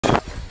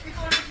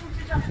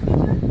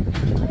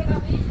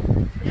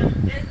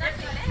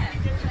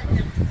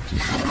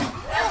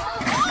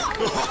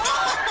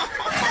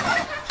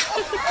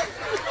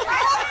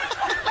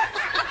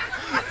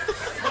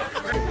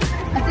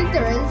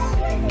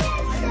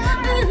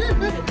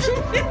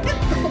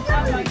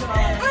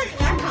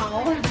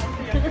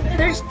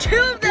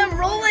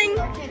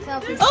Oh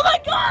my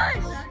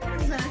gosh!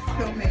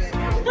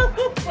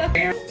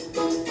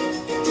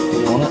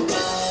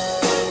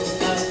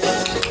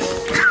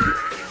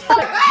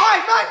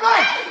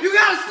 Mike! You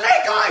got a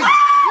snake on you!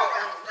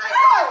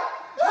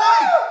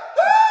 Mike!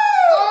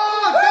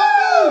 Oh,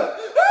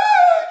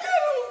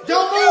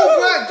 don't move,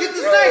 bro! Get the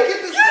snake! Get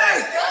the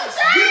snake,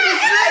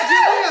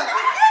 Jaleel!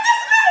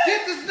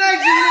 Get the snake,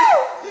 Jaleel!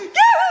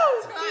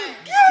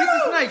 Get the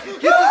snake,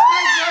 bro!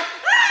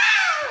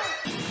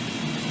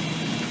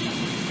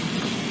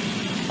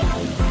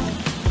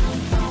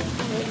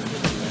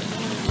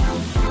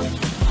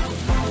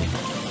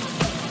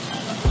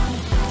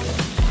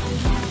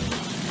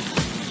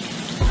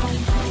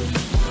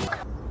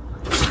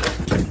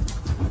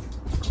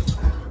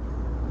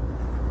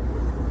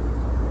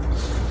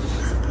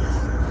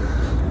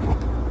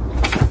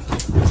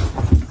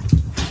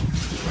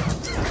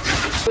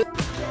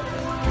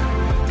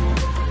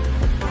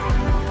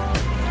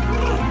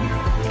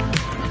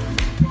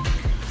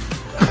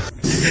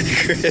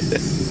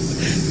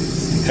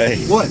 Hey.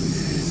 What?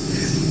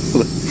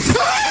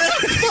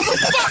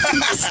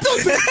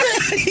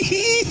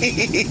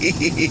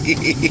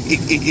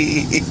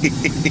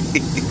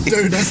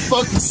 Dude, that's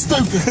fucking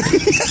stupid.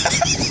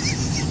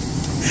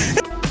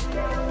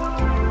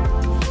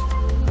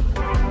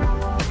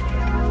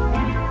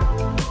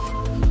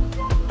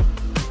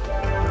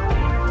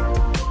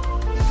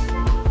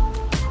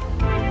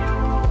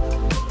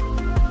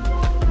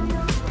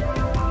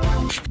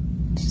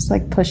 She's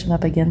like pushing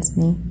up against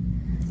me.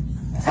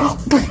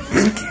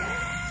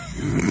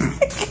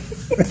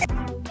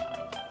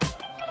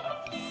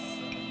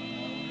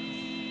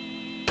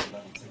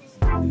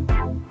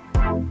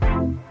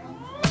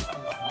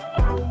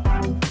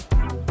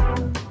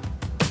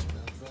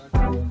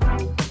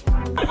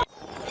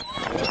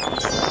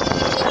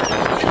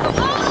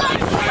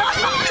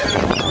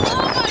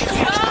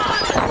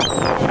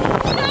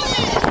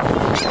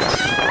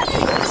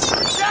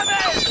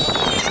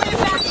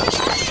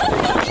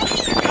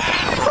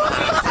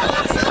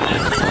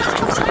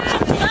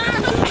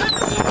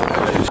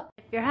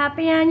 If you're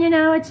happy and you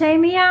know it, say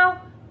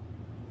meow.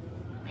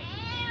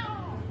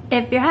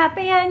 If you're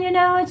happy and you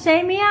know it,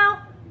 say meow.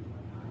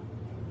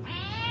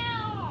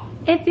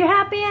 If you're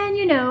happy and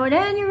you know it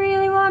and you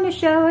really want to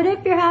show it,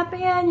 if you're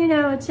happy and you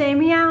know it, say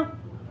meow.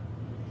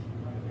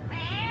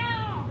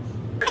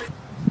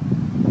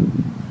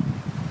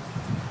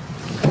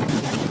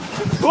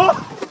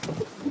 Oh!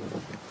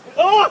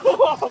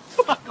 Oh!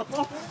 Fuck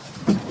off!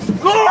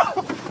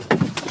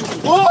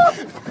 Oh!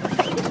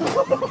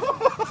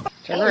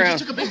 Turn around.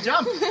 He took a big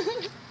jump.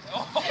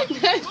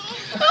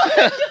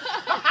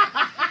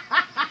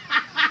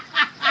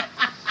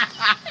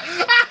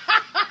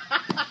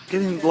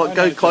 Get in, like,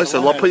 go closer.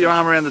 Like, put your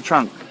arm around the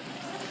trunk.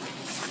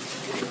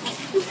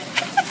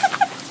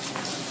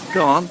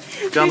 Go on.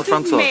 Go on the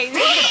front side.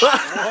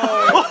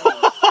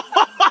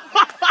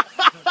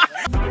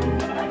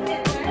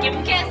 Give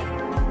him a kiss.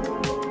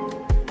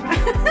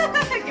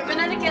 Give him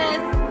another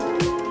kiss.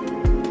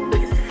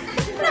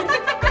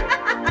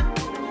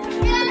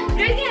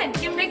 Do it again.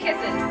 Give him big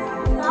kisses.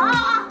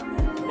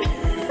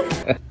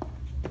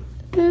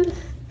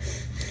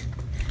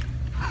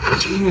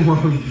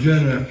 Oh,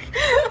 Jenna.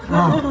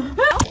 Oh.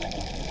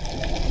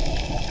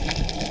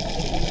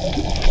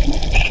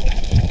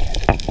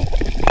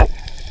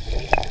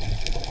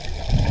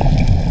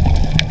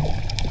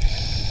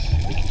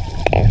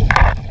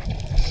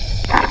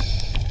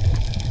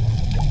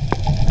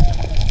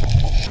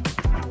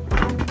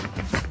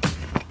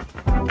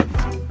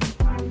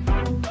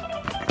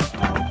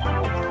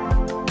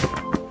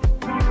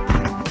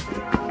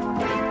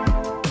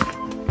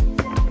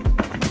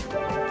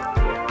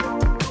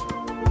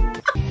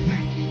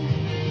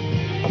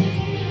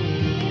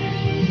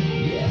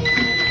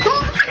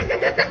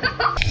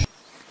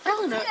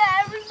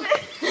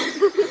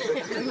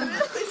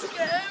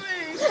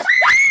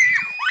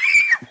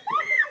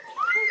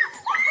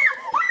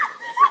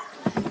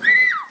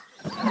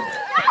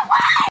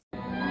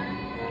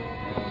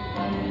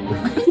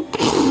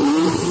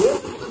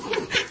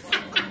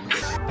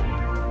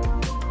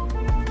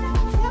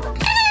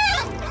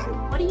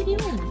 What are you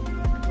doing?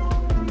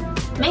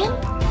 Ma'am?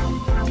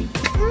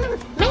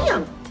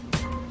 Ma'am?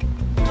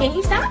 Can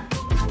you stop?